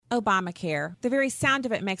Obamacare. The very sound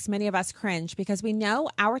of it makes many of us cringe because we know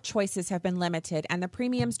our choices have been limited and the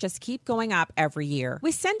premiums just keep going up every year.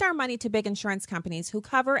 We send our money to big insurance companies who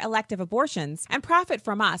cover elective abortions and profit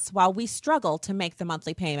from us while we struggle to make the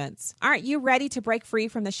monthly payments. Aren't you ready to break free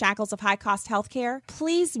from the shackles of high-cost healthcare?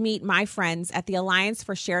 Please meet my friends at the Alliance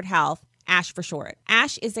for Shared Health, ASH for short.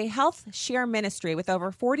 ASH is a health share ministry with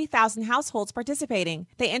over 40,000 households participating.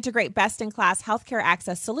 They integrate best-in-class healthcare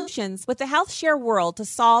access solutions with the health share world to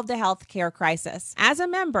solve the healthcare crisis. As a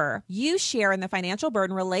member, you share in the financial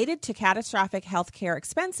burden related to catastrophic healthcare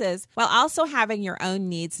expenses while also having your own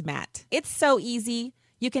needs met. It's so easy.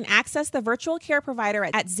 You can access the virtual care provider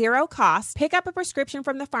at zero cost, pick up a prescription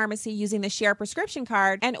from the pharmacy using the Share prescription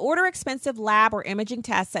card, and order expensive lab or imaging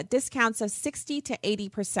tests at discounts of 60 to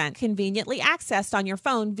 80%, conveniently accessed on your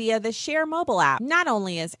phone via the Share mobile app. Not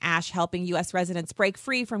only is ASH helping U.S. residents break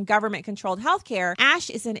free from government-controlled healthcare,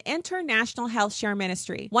 ASH is an international health share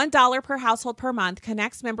ministry. $1 per household per month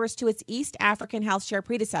connects members to its East African health share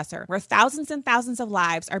predecessor, where thousands and thousands of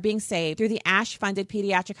lives are being saved through the ASH-funded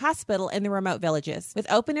pediatric hospital in the remote villages. With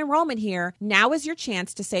open enrollment here, now is your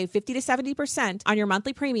chance to save 50 to 70% on your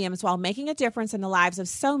monthly premiums while making a difference in the lives of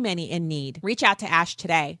so many in need. Reach out to ASH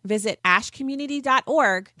today. Visit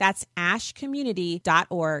ashcommunity.org. That's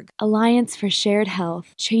ashcommunity.org. Alliance for Shared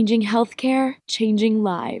Health. Changing healthcare, changing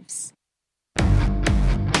lives.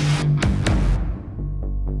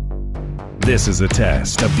 This is a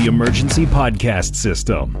test of the emergency podcast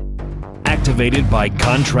system. Activated by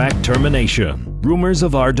contract termination. Rumors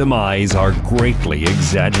of our demise are greatly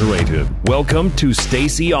exaggerated. Welcome to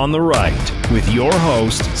Stacy on the Right with your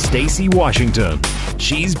host, Stacy Washington.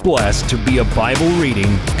 She's blessed to be a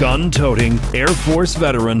Bible-reading, gun-toting, Air Force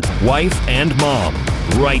veteran, wife, and mom.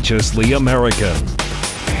 Righteously American.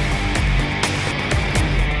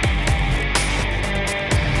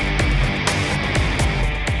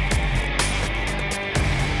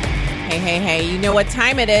 Hey, you know what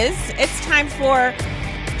time it is. It's time for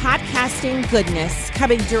podcasting goodness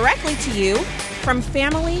coming directly to you from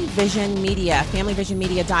Family Vision Media.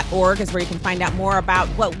 FamilyVisionMedia.org is where you can find out more about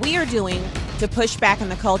what we are doing to push back on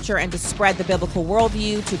the culture and to spread the biblical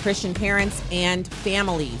worldview to Christian parents and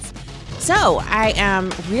families. So I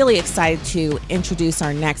am really excited to introduce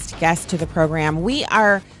our next guest to the program. We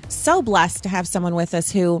are so blessed to have someone with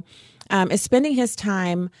us who is spending his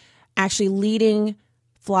time actually leading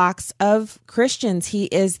flocks of Christians. He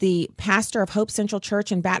is the pastor of Hope Central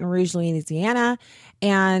Church in Baton Rouge, Louisiana,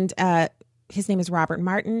 and his name is Robert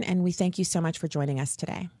Martin, and we thank you so much for joining us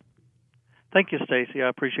today. Thank you, Stacy. I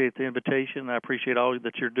appreciate the invitation. I appreciate all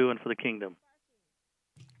that you're doing for the kingdom.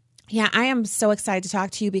 Yeah, I am so excited to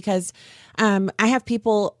talk to you because I have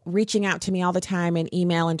people reaching out to me all the time in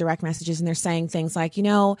email and direct messages, and they're saying things like,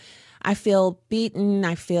 I feel beaten,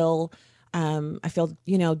 I feel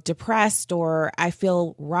depressed, or I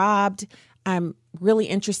feel robbed. I'm really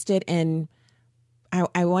interested in,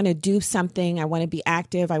 I want to do something. I want to be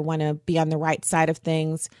active. I want to be on the right side of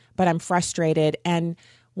things, but I'm frustrated. And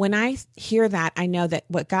when I hear that, I know that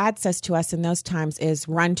what God says to us in those times is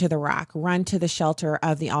run to the rock, run to the shelter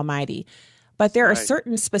of the Almighty. But there are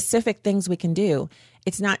certain specific things we can do.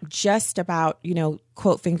 It's not just about,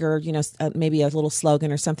 quote finger, maybe a little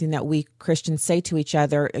slogan or something that we Christians say to each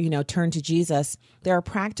other, turn to Jesus. There are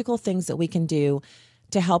practical things that we can do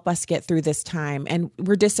to help us get through this time. And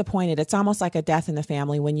we're disappointed. It's almost like a death in the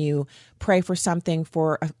family when you pray for something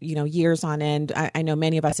for, years on end. I know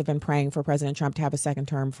many of us have been praying for President Trump to have a second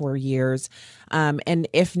term for years. And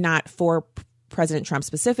if not for President Trump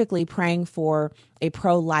specifically, praying for a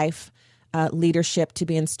pro-life leadership to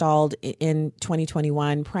be installed in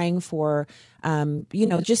 2021, praying for,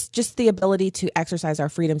 just the ability to exercise our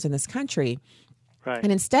freedoms in this country. Right.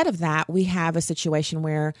 And instead of that, we have a situation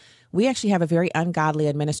where we actually have a very ungodly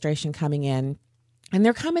administration coming in, and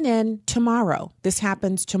they're coming in tomorrow. This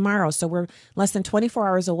happens tomorrow. So we're less than 24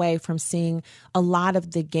 hours away from seeing a lot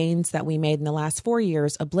of the gains that we made in the last 4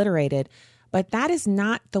 years obliterated. But that is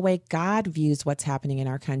not the way God views what's happening in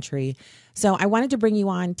our country. So I wanted to bring you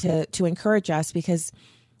on to encourage us because,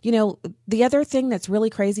 the other thing that's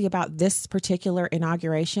really crazy about this particular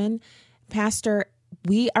inauguration, Pastor,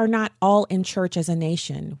 we are not all in church as a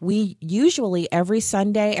nation. We usually every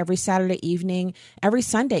Sunday, every Saturday evening, every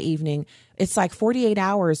Sunday evening, it's like 48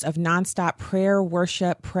 hours of nonstop prayer,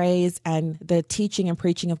 worship, praise, and the teaching and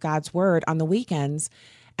preaching of God's word on the weekends.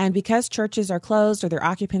 And because churches are closed or their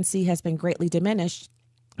occupancy has been greatly diminished,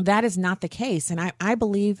 that is not the case. And I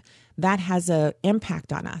believe that has an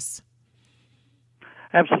impact on us.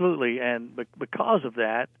 Absolutely. And because of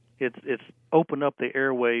that, it's opened up the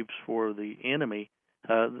airwaves for the enemy.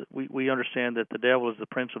 We understand that the devil is the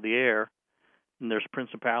prince of the air, and there's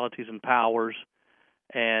principalities and powers.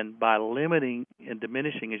 And by limiting and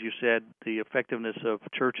diminishing, as you said, the effectiveness of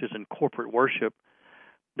churches and corporate worship,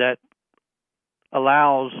 that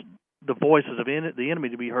allows the voices of the enemy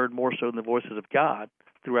to be heard more so than the voices of God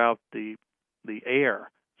throughout the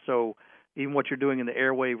air. So even what you're doing in the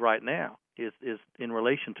airwave right now is in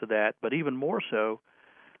relation to that, but even more so,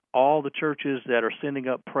 all the churches that are sending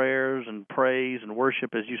up prayers and praise and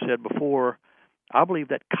worship, as you said before, I believe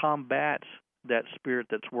that combats that spirit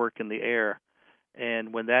that's working the air.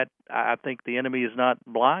 And when that, I think the enemy is not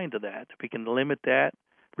blind to that. If he can limit that,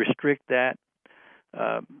 restrict that,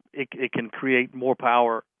 it can create more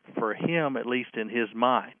power for him, at least in his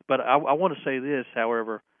mind. But I want to say this,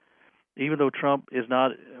 however, even though Trump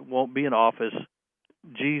won't be in office,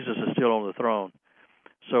 Jesus is still on the throne.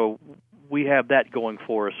 So we have that going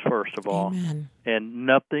for us, first of all. Amen. And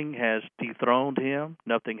nothing has dethroned him.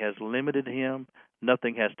 Nothing has limited him.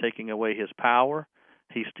 Nothing has taken away his power.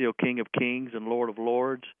 He's still King of Kings and Lord of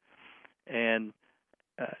Lords. And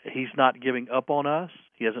he's not giving up on us.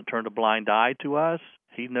 He hasn't turned a blind eye to us.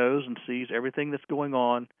 He knows and sees everything that's going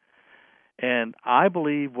on. And I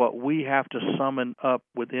believe what we have to summon up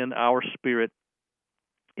within our spirit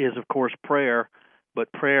is, of course, prayer,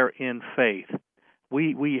 but prayer in faith.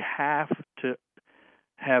 We have to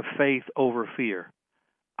have faith over fear.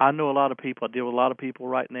 I know a lot of people, I deal with a lot of people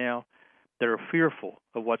right now that are fearful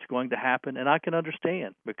of what's going to happen, and I can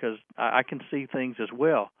understand because I can see things as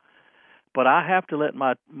well. But I have to let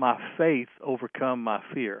my faith overcome my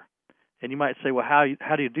fear. And you might say, well,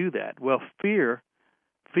 how do you do that? Well, fear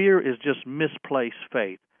is just misplaced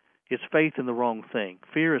faith. It's faith in the wrong thing.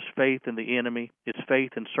 Fear is faith in the enemy. It's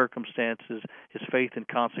faith in circumstances. It's faith in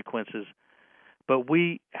consequences. But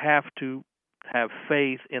we have to have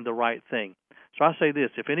faith in the right thing. So I say this,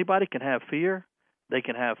 if anybody can have fear, they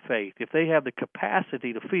can have faith. If they have the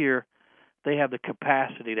capacity to fear, they have the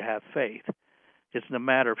capacity to have faith. It's a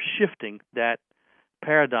matter of shifting that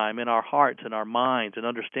paradigm in our hearts and our minds and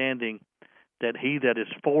understanding that he that is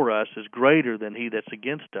for us is greater than he that's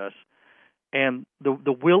against us. And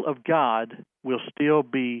the will of God will still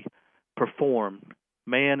be performed.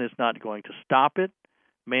 Man is not going to stop it.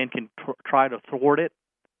 Man can try to thwart it,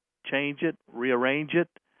 change it, rearrange it,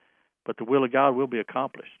 but the will of God will be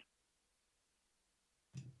accomplished.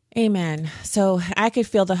 Amen. So I could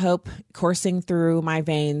feel the hope coursing through my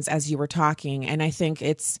veins as you were talking. And I think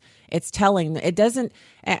it's telling.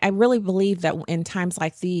 I really believe that in times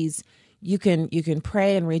like these, you can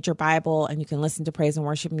pray and read your Bible and you can listen to praise and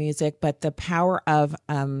worship music, but the power of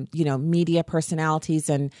media personalities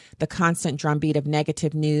and the constant drumbeat of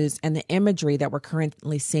negative news and the imagery that we're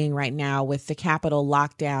currently seeing right now with the Capitol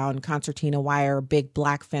lockdown, concertina wire, big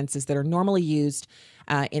black fences that are normally used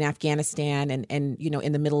in Afghanistan and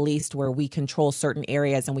in the Middle East where we control certain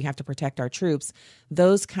areas and we have to protect our troops.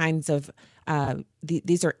 Those kinds of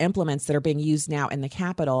these are implements that are being used now in the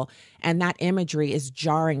Capitol, and that imagery is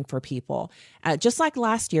jarring for people. Just like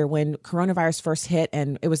last year when coronavirus first hit,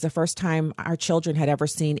 and it was the first time our children had ever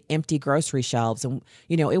seen empty grocery shelves, and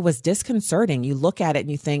it was disconcerting. You look at it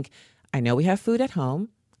and you think, I know we have food at home.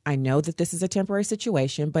 I know that this is a temporary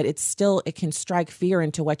situation, but it can strike fear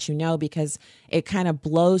into what you know because it kind of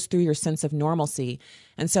blows through your sense of normalcy.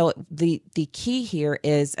 And so the key here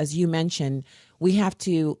is, as you mentioned, we have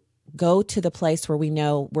to go to the place where we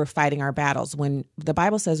know we're fighting our battles. When the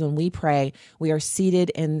Bible says when we pray, we are seated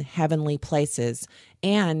in heavenly places,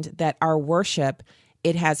 and that our worship,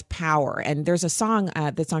 it has power. And there's a song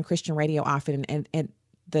that's on Christian radio often, and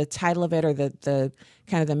the title of it, or the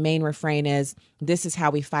kind of the main refrain is, "This is how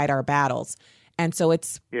we fight our battles." And so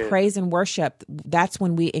it's praise and worship. That's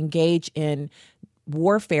when we engage in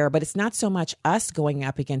warfare, but it's not so much us going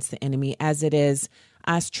up against the enemy as it is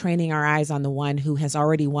us training our eyes on the one who has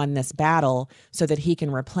already won this battle so that he can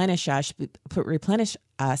replenish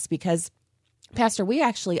us, because, Pastor, we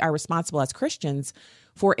actually are responsible as Christians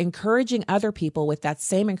for encouraging other people with that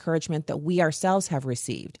same encouragement that we ourselves have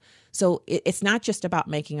received. So it's not just about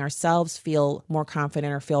making ourselves feel more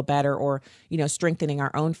confident or feel better or, strengthening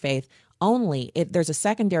our own faith only. There's a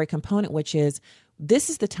secondary component, which is this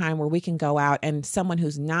is the time where we can go out, and someone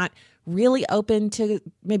who's not really open to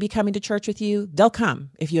maybe coming to church with you, they'll come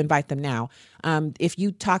if you invite them now. If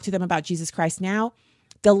you talk to them about Jesus Christ now,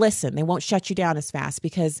 they'll listen. They won't shut you down as fast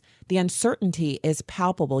because the uncertainty is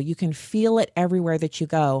palpable. You can feel it everywhere that you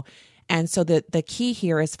go. And so the key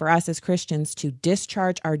here is for us as Christians to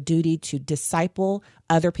discharge our duty to disciple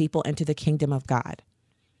other people into the kingdom of God.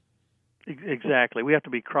 Exactly. We have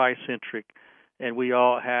to be Christ-centric, and we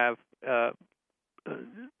all have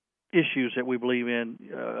issues that we believe in,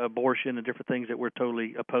 abortion and different things that we're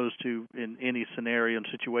totally opposed to in any scenario and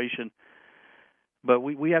situation. But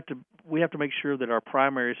we have to make sure that our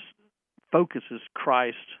primary focus is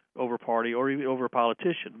Christ over party or even over a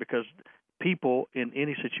politician, because people in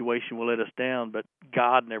any situation will let us down, but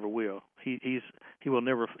God never will. He will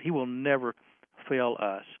never fail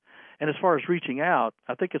us. And as far as reaching out,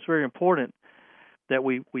 I think it's very important that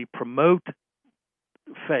we promote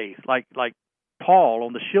faith. Like Paul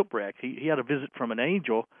on the shipwreck, he had a visit from an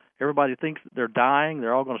angel. Everybody thinks they're dying,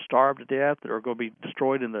 they're all going to starve to death, they're going to be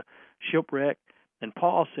destroyed in the shipwreck. And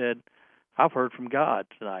Paul said, I've heard from God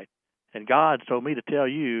tonight, and God's told me to tell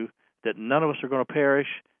you that none of us are going to perish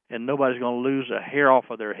and nobody's going to lose a hair off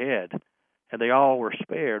of their head. And they all were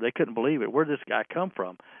spared. They couldn't believe it. Where did this guy come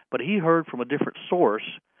from? But he heard from a different source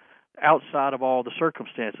outside of all the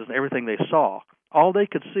circumstances and everything they saw. All they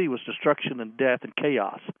could see was destruction and death and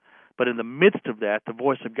chaos. But in the midst of that, the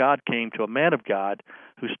voice of God came to a man of God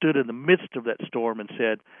who stood in the midst of that storm and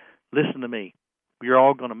said, listen to me. You're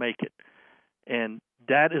all going to make it. And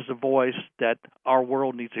that is the voice that our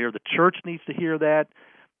world needs to hear. The church needs to hear that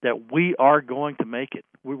we are going to make it.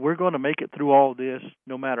 We're going to make it through all this,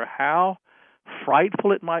 no matter how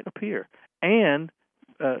frightful it might appear. And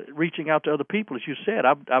reaching out to other people, as you said,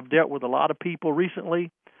 I've dealt with a lot of people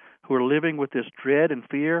recently who are living with this dread and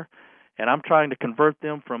fear, and I'm trying to convert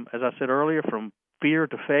them from, as I said earlier, from fear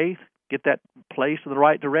to faith, get that placed in the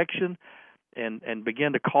right direction, and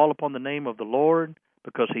begin to call upon the name of the Lord,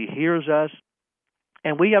 because He hears us.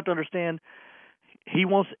 And we have to understand He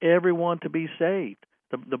wants everyone to be saved.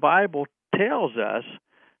 The Bible tells us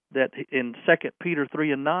that in 2 Peter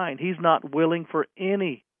 3:9, He's not willing for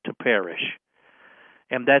any to perish.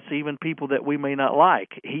 And that's even people that we may not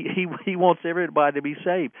like. He wants everybody to be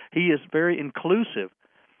saved. He is very inclusive.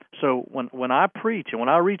 So when I preach and when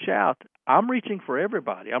I reach out, I'm reaching for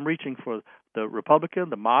everybody. I'm reaching for the Republican,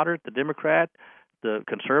 the moderate, the Democrat, the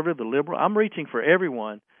conservative, the liberal. I'm reaching for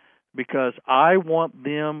everyone because I want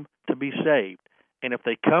them to be saved. And if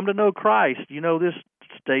they come to know Christ, you know this,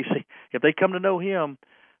 Stacy, if they come to know Him,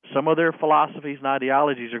 some of their philosophies and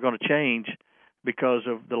ideologies are going to change because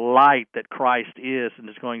of the light that Christ is and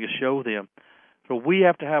is going to show them. So we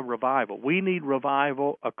have to have revival. We need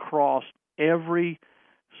revival across every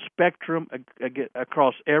spectrum,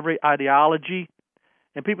 across every ideology.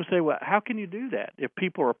 And people say, well, how can you do that if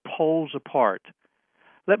people are poles apart?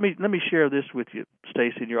 Let me share this with you,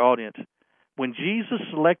 Stacy, and your audience. When Jesus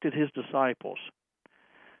selected His disciples,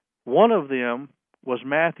 one of them was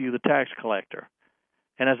Matthew, the tax collector.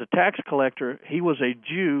 And as a tax collector, he was a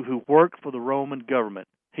Jew who worked for the Roman government.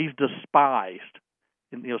 He's despised.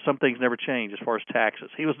 And, some things never change as far as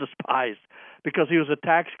taxes. He was despised because he was a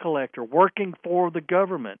tax collector working for the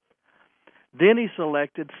government. Then he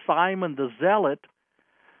selected Simon the Zealot,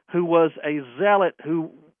 who was a zealot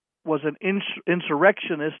who was an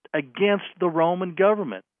insurrectionist against the Roman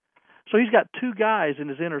government. So he's got two guys in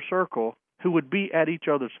his inner circle who would be at each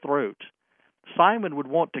other's throats. Simon would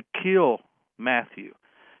want to kill Matthew.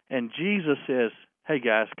 And Jesus says, hey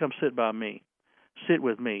guys, come sit by me. Sit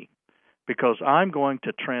with me, because I'm going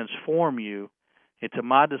to transform you into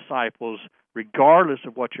my disciples regardless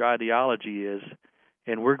of what your ideology is,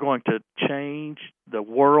 and we're going to change the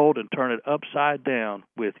world and turn it upside down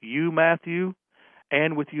with you, Matthew,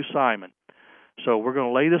 and with you, Simon. So we're going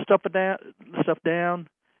to lay this stuff down,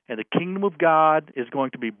 and the kingdom of God is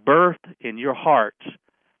going to be birthed in your hearts,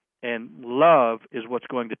 and love is what's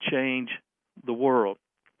going to change the world.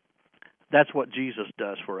 That's what Jesus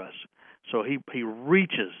does for us. So he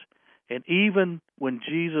reaches, and even when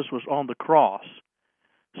Jesus was on the cross,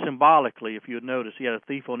 symbolically, if you would notice, He had a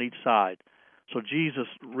thief on each side. So Jesus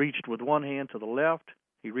reached with one hand to the left,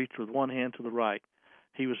 He reached with one hand to the right.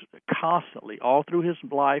 He was constantly, all through His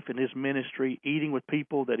life and His ministry, eating with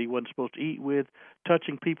people that He wasn't supposed to eat with,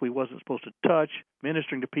 touching people He wasn't supposed to touch,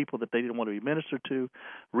 ministering to people that they didn't want to be ministered to,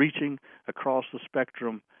 reaching across the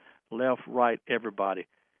spectrum, left, right, everybody.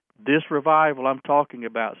 This revival I'm talking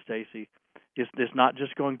about, Stacy, is not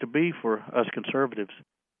just going to be for us conservatives.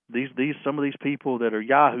 Some of these people that are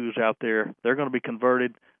yahoos out there, they're going to be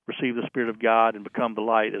converted, receive the Spirit of God, and become the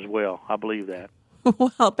light as well. I believe that.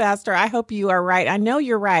 Well, Pastor, I hope you are right. I know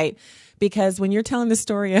you're right, because when you're telling the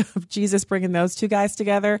story of Jesus bringing those two guys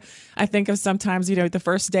together, I think of sometimes, the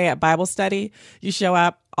first day at Bible study, you show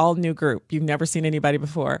up, all new group. You've never seen anybody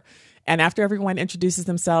before. And after everyone introduces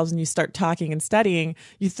themselves and you start talking and studying,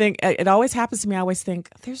 you think, it always happens to me, I always think,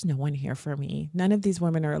 there's no one here for me. None of these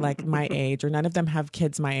women are like my age, or none of them have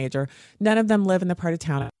kids my age, or none of them live in the part of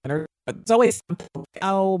town. Or it's always,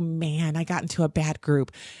 oh man, I got into a bad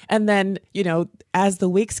group. And then, as the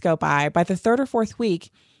weeks go by the third or fourth week,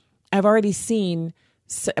 I've already seen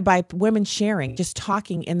by women sharing, just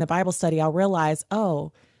talking in the Bible study, I'll realize,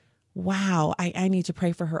 oh, wow, I need to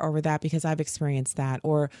pray for her over that because I've experienced that.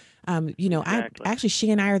 Or, Exactly.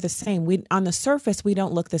 she and I are the same. We, on the surface, we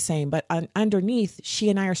don't look the same, but underneath, she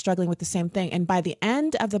and I are struggling with the same thing. And by the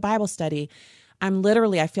end of the Bible study,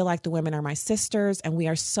 I feel like the women are my sisters and we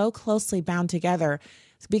are so closely bound together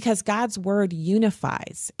because God's word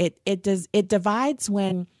unifies. It divides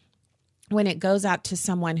when it goes out to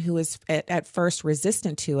someone who is at first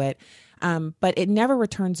resistant to it. But it never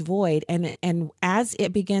returns void. And as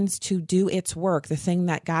it begins to do its work, the thing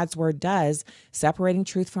that God's word does, separating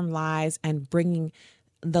truth from lies and bringing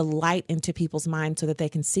the light into people's minds so that they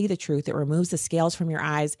can see the truth, it removes the scales from your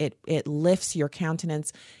eyes. It lifts your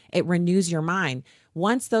countenance. It renews your mind.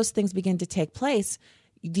 Once those things begin to take place,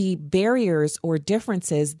 the barriers or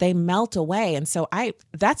differences, they melt away. And so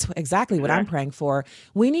that's exactly what I'm praying for.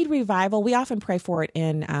 We need revival. We often pray for it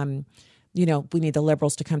in, we need the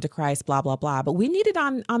liberals to come to Christ, blah, blah, blah. But we need it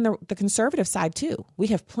on the conservative side, too. We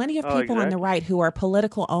have plenty of people on the right who are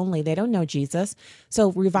political only. They don't know Jesus.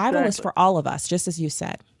 So revival is for all of us, just as you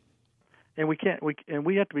said. And we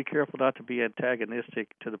have to be careful not to be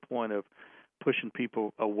antagonistic to the point of pushing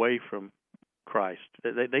people away from Christ.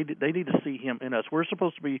 They need to see him in us. We're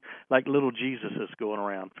supposed to be like little Jesuses going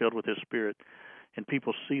around, filled with his Spirit, and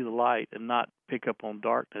people see the light and not pick up on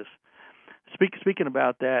darkness. Speaking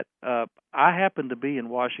about that, I happened to be in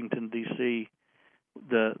Washington, D.C.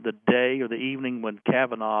 the day or the evening when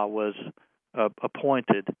Kavanaugh was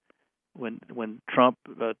appointed, when Trump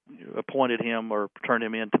appointed him or turned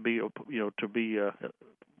him in to be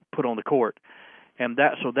put on the court, and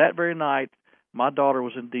that very night, my daughter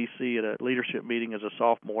was in D.C. at a leadership meeting as a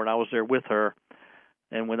sophomore, and I was there with her.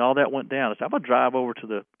 And when all that went down, I said, I'm going to drive over to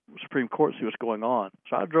the Supreme Court and see what's going on.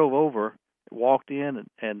 So I drove over, walked in,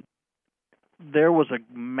 and there was a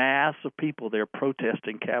mass of people there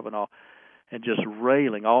protesting Kavanaugh and just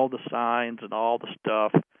railing all the signs and all the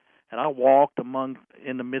stuff. And I walked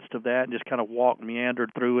in the midst of that and just kind of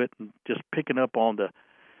meandered through it and just picking up on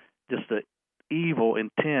the evil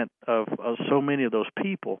intent of so many of those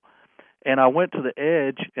people. And I went to the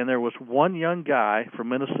edge, and there was one young guy from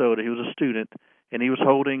Minnesota. He was a student, and he was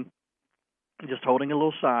holding a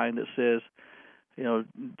little sign that says,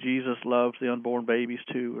 Jesus loves the unborn babies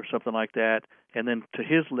too, or something like that. And then to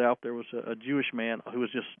his left, there was a Jewish man who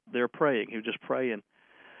was just there praying. He was just praying.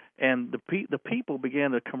 And the people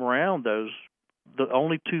began to come around the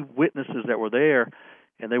only two witnesses that were there,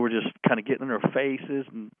 and they were just kind of getting in their faces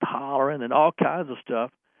and hollering and all kinds of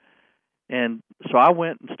stuff. And so I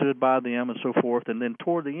went and stood by them and so forth. And then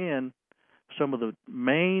toward the end, some of the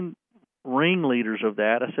main ringleaders of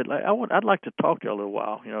that, I said, I'd like to talk to you a little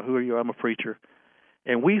while. Who are you? I'm a preacher.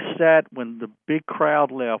 And we sat, when the big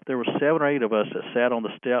crowd left, there were 7 or 8 of us that sat on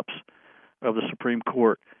the steps of the Supreme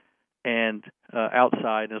Court and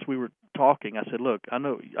outside. And as we were talking, I said, look, I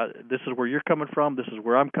know this is where you're coming from, this is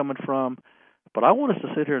where I'm coming from, but I want us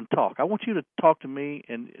to sit here and talk. I want you to talk to me,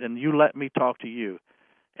 and you let me talk to you.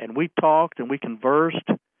 And we talked and we conversed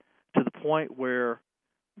to the point where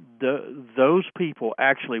those people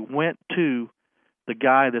actually went to the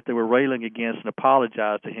guy that they were railing against and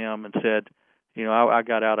apologized to him and said, I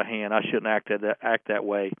got out of hand. I shouldn't act that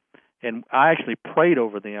way. And I actually prayed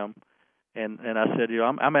over them, and I said,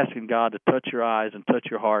 I'm asking God to touch your eyes and touch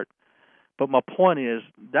your heart. But my point is,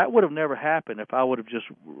 that would have never happened if I would have just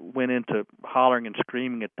went into hollering and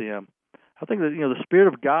screaming at them. I think that the Spirit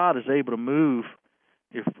of God is able to move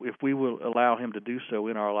if we will allow him to do so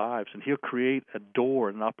in our lives, and he'll create a door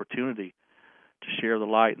and an opportunity to share the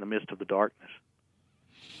light in the midst of the darkness.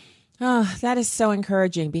 Oh, that is so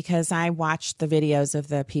encouraging, because I watched the videos of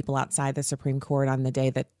the people outside the Supreme Court on the day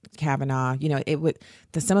that Kavanaugh,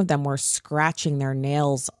 some of them were scratching their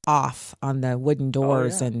nails off on the wooden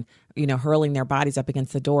doors and, hurling their bodies up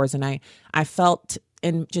against the doors. And I felt,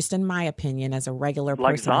 in my opinion, as a regular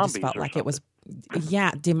person, I just felt like it was,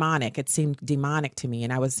 demonic. It seemed demonic to me.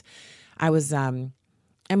 And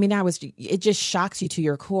it just shocks you to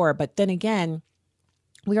your core. But then again,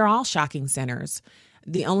 we are all shocking sinners.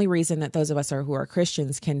 The only reason that those of us who are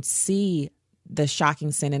Christians can see the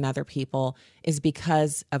shocking sin in other people is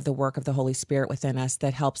because of the work of the Holy Spirit within us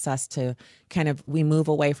that helps us to we move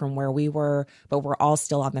away from where we were, but we're all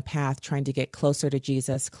still on the path trying to get closer to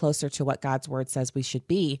Jesus, closer to what God's word says we should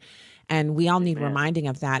be. And we all need reminding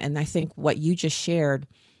of that. And I think what you just shared,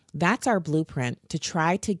 that's our blueprint, to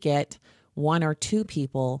try to get 1 or 2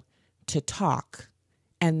 people to talk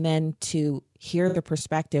and then to hear the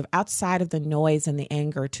perspective outside of the noise and the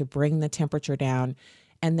anger, to bring the temperature down,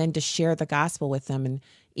 and then to share the gospel with them. And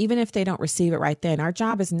even if they don't receive it right then, our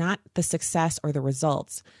job is not the success or the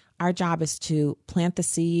results. Our job is to plant the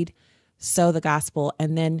seed, sow the gospel,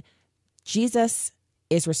 and then Jesus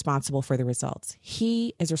is responsible for the results.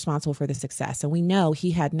 He is responsible for the success. And we know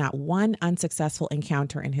he had not one unsuccessful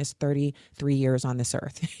encounter in his 33 years on this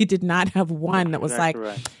earth. He did not have one that was exactly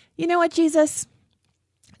like, right. You know what, Jesus?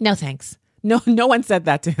 No, thanks. No one said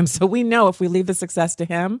that to him. So we know if we leave the success to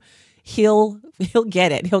him, he'll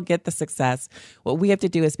get it. He'll get the success. What we have to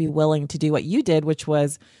do is be willing to do what you did, which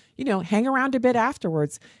was, hang around a bit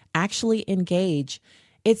afterwards, actually engage.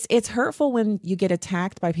 It's hurtful when you get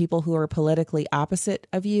attacked by people who are politically opposite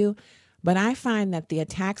of you, but I find that the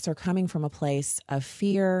attacks are coming from a place of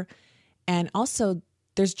fear, and also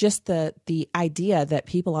there's just the idea that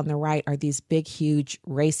people on the right are these big, huge,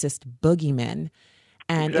 racist boogeymen.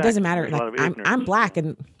 And It doesn't matter. Like I'm black,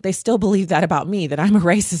 and they still believe that about me, that I'm a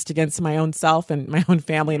racist against my own self and my own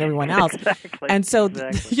family and everyone else. Exactly. And so,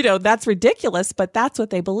 Exactly. That's ridiculous, but that's what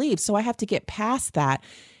they believe. So I have to get past that.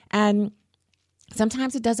 And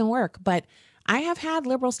sometimes it doesn't work. But I have had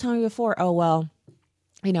liberals tell me before, oh, well,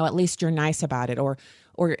 at least you're nice about it, or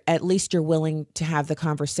at least you're willing to have the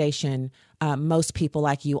conversation. Most people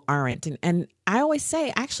like you aren't. And I always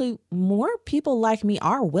say, actually, more people like me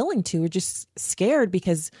are willing to. We're just scared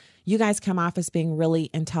because you guys come off as being really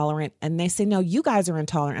intolerant. And they say, no, you guys are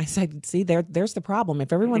intolerant. I said, see, there's the problem.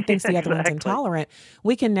 If everyone thinks the other one's intolerant,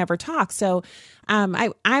 we can never talk. So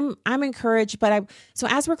I'm encouraged. So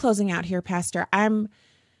as we're closing out here, Pastor, I'm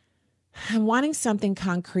wanting something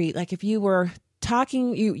concrete. Like if you were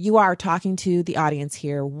talking, you are talking to the audience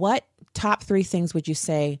here, what top 3 things would you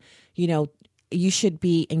say, you should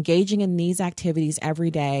be engaging in these activities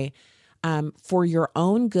every day for your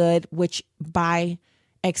own good, which by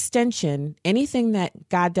extension, anything that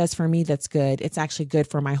God does for me that's good, it's actually good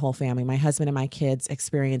for my whole family. My husband and my kids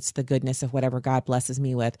experience the goodness of whatever God blesses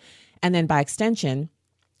me with. And then by extension,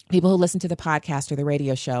 people who listen to the podcast or the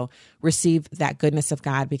radio show receive that goodness of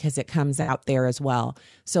God because it comes out there as well.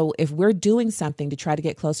 So if we're doing something to try to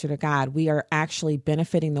get closer to God, we are actually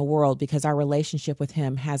benefiting the world because our relationship with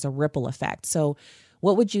him has a ripple effect. So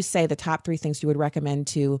what would you say the top 3 things you would recommend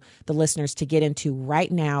to the listeners to get into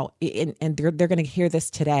right now? And they're going to hear this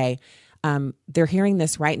today. They're hearing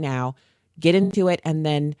this right now. Get into it and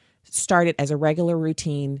then start it as a regular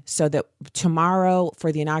routine so that tomorrow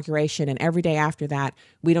for the inauguration and every day after that,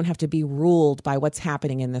 we don't have to be ruled by what's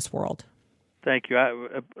happening in this world. Thank you.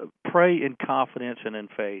 I pray in confidence and in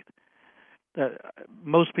faith.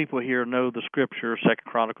 Most people here know the scripture, 2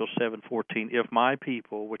 Chronicles 7:14. If my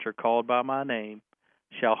people, which are called by my name,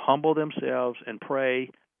 shall humble themselves and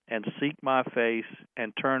pray and seek my face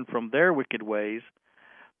and turn from their wicked ways,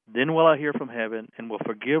 then will I hear from heaven and will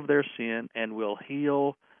forgive their sin and will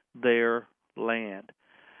heal their land.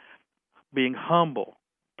 Being humble,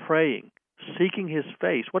 praying, seeking his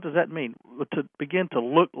face. What does that mean? To begin to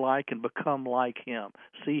look like and become like him,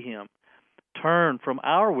 see him. Turn from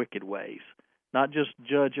our wicked ways, not just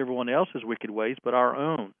judge everyone else's wicked ways, but our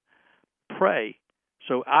own. Pray.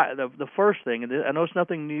 So the first thing, and I know it's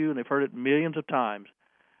nothing new, and they've heard it millions of times,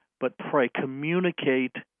 but pray,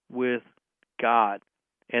 communicate with God,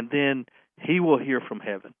 and then he will hear from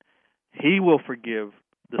heaven. He will forgive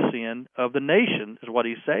the sin of the nation, is what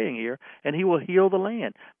he's saying here, and he will heal the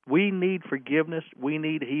land. We need forgiveness. We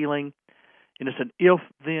need healing, and it's an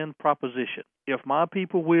if-then proposition. If my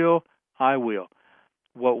people will, I will.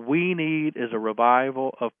 What we need is a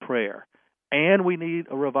revival of prayer, and we need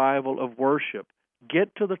a revival of worship.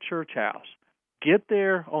 Get to the church house. Get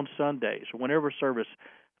there on Sundays, whenever service.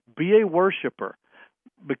 Be a worshiper,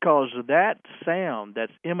 because that sound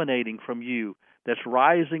that's emanating from you, that's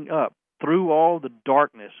rising up through all the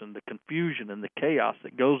darkness and the confusion and the chaos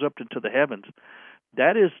that goes up into the heavens,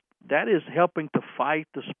 that is helping to fight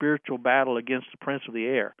the spiritual battle against the prince of the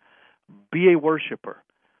air. Be a worshiper.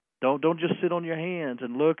 Don't just sit on your hands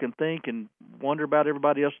and look and think and wonder about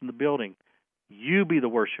everybody else in the building. You be the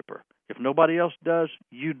worshiper. If nobody else does,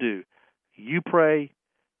 you do. You pray,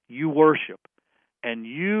 you worship, and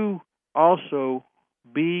you also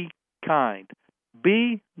be kind.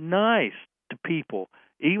 Be nice to people,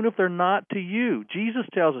 even if they're not to you. Jesus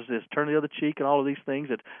tells us this, turn the other cheek and all of these things.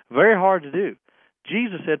 It's very hard to do.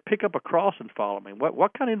 Jesus said, pick up a cross and follow me.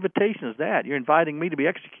 What kind of invitation is that? You're inviting me to be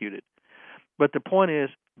executed. But the point is,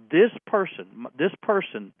 this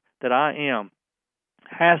person that I am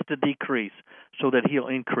has to decrease so that he'll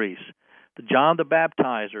increase. John the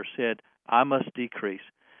Baptizer said, I must decrease.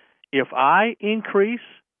 If I increase,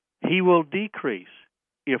 he will decrease.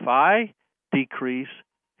 If I decrease,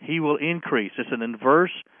 he will increase. It's an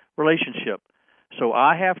inverse relationship. So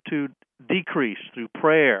I have to decrease through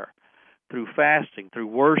prayer, through fasting, through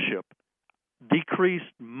worship, decrease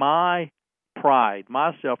my pride,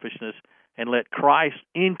 my selfishness, and let Christ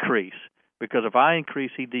increase. Because if I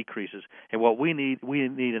increase, he decreases. And what we need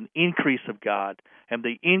an increase of God. And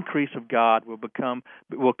the increase of God will come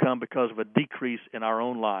because of a decrease in our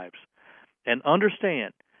own lives. And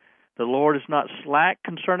understand, the Lord is not slack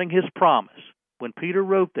concerning his promise. When Peter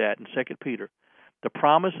wrote that in 2 Peter, the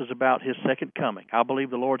promise is about his second coming. I believe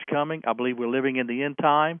the Lord's coming. I believe we're living in the end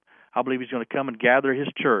time. I believe he's going to come and gather his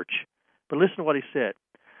church. But listen to what he said.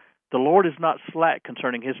 The Lord is not slack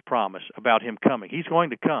concerning his promise about him coming. He's going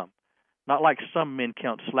to come. Not like some men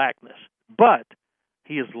count slackness. But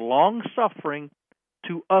he is long-suffering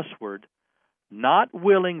to usward, not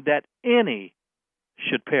willing that any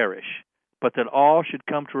should perish, but that all should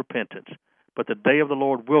come to repentance. But the day of the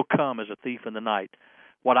Lord will come as a thief in the night.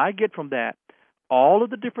 What I get from that, all of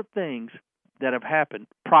the different things that have happened,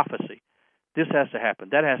 prophecy, this has to happen,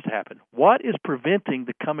 that has to happen. What is preventing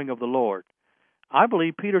the coming of the Lord? I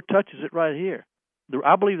believe Peter touches it right here.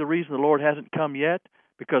 I believe the reason the Lord hasn't come yet,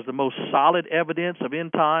 because the most solid evidence of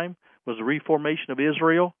end time was the reformation of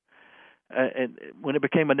Israel, and when it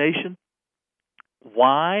became a nation.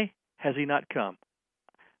 Why has he not come?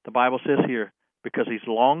 The Bible says here, because he's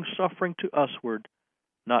long-suffering to usward,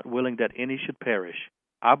 not willing that any should perish.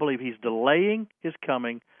 I believe he's delaying his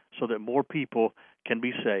coming so that more people can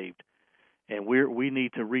be saved. And we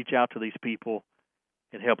need to reach out to these people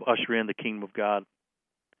and help usher in the kingdom of God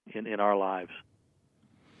in our lives.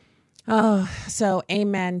 Oh, so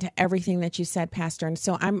amen to everything that you said, Pastor. And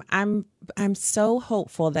so I'm so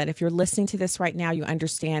hopeful that if you're listening to this right now, you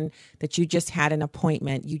understand that you just had an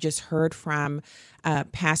appointment. You just heard from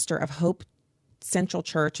pastor of Hope Central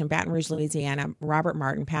Church in Baton Rouge, Louisiana, Robert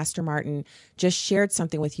Martin. Pastor Martin just shared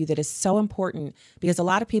something with you that is so important, because a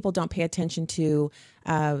lot of people don't pay attention to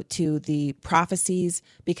the prophecies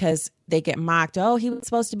because they get mocked. Oh, he was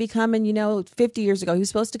supposed to be coming, 50 years ago. He was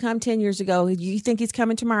supposed to come 10 years ago. You think he's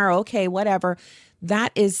coming tomorrow? Okay, whatever.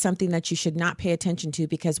 That is something that you should not pay attention to,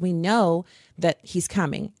 because we know that he's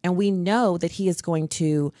coming, and we know that he is going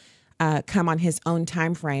to come on his own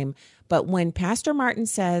time frame. But when Pastor Martin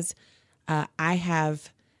says, I have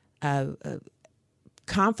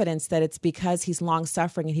confidence that it's because he's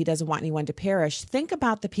long-suffering and he doesn't want anyone to perish, think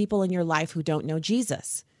about the people in your life who don't know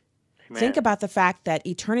Jesus. Amen. Think about the fact that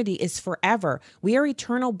eternity is forever. We are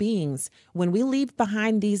eternal beings. When we leave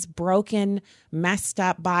behind these broken, messed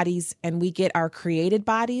up bodies and we get our created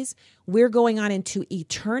bodies, we're going on into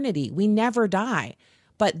eternity. We never die.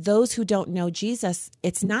 But those who don't know Jesus,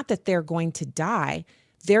 it's not that they're going to die.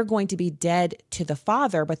 They're going to be dead to the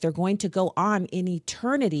Father, but they're going to go on in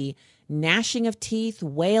eternity, gnashing of teeth,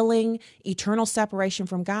 wailing, eternal separation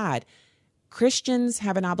from God. Christians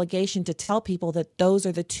have an obligation to tell people that those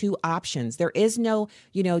are the two options. There is no,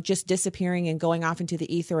 just disappearing and going off into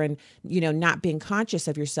the ether and, not being conscious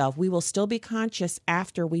of yourself. We will still be conscious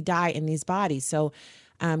after we die in these bodies. So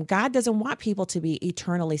God doesn't want people to be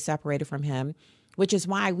eternally separated from him, which is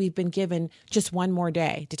why we've been given just one more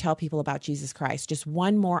day to tell people about Jesus Christ, just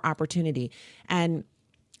one more opportunity. And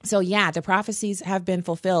so, the prophecies have been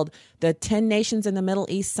fulfilled. The 10 nations in the Middle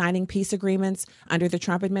East signing peace agreements under the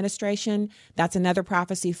Trump administration, that's another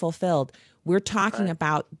prophecy fulfilled. We're talking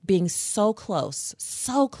about being so close,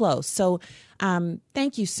 so close. So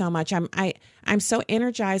thank you so much. I'm so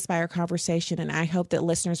energized by our conversation, and I hope that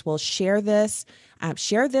listeners will share this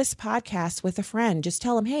podcast with a friend. Just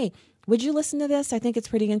tell them, hey, would you listen to this? I think it's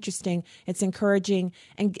pretty interesting. It's encouraging,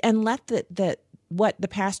 and let what the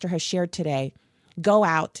pastor has shared today go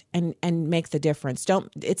out and make the difference.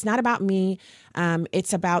 It's not about me.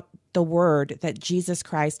 It's about the word that Jesus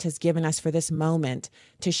Christ has given us for this moment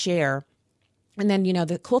to share. And then,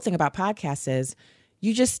 the cool thing about podcasts is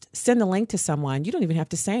you just send the link to someone. You don't even have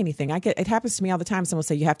to say anything. It happens to me all the time. Someone will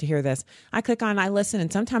say, you have to hear this. I click on, I listen,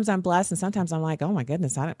 and sometimes I'm blessed, and sometimes I'm like, oh my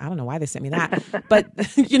goodness, I don't know why they sent me that. But,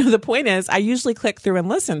 the point is, I usually click through and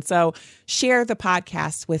listen. So share the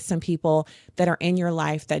podcast with some people that are in your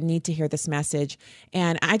life that need to hear this message.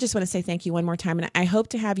 And I just want to say thank you one more time. And I hope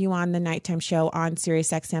to have you on the nighttime show on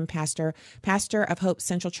SiriusXM, Pastor of Hope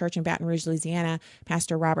Central Church in Baton Rouge, Louisiana,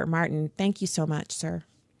 Pastor Robert Martin. Thank you so much, sir.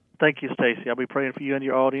 Thank you, Stacy. I'll be praying for you and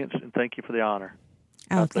your audience, and thank you for the honor.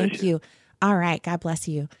 Oh, thank you. All right. God bless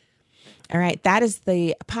you. All right. That is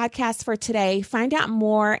the podcast for today. Find out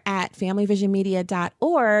more at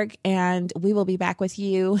familyvisionmedia.org, and we will be back with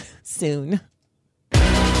you soon.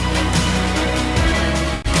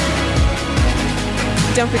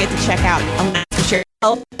 Don't forget to check out Alliance for Shared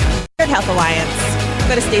Health Alliance.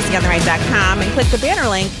 Go to StacyOnTheRight.com and click the banner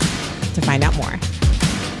link to find out more.